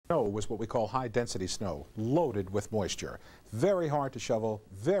Snow was what we call high-density snow, loaded with moisture. Very hard to shovel,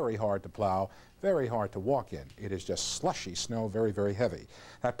 very hard to plow, very hard to walk in. It is just slushy snow, very, very heavy.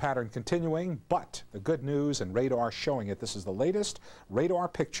 That pattern continuing, but the good news and radar showing it. This is the latest radar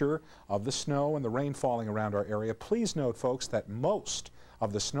picture of the snow and the rain falling around our area. Please note, folks, that most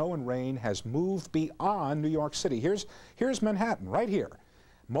of the snow and rain has moved beyond New York City. Here's Manhattan, right here.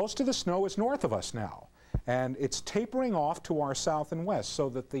 Most of the snow is north of us now. And it's tapering off to our south and west, so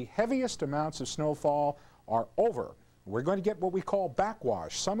that the heaviest amounts of snowfall are over. We're going to get what we call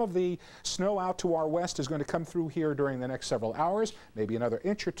backwash. Some of the snow out to our west is going to come through here during the next several hours, maybe another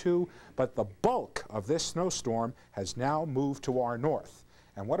inch or two, but the bulk of this snowstorm has now moved to our north.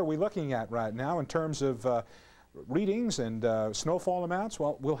 And what are we looking at right now in terms of readings and snowfall amounts?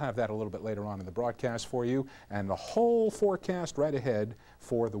 Well, we'll have that a little bit later on in the broadcast for you, and the whole forecast right ahead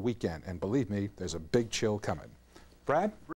for the weekend. And believe me, there's a big chill coming. Brad?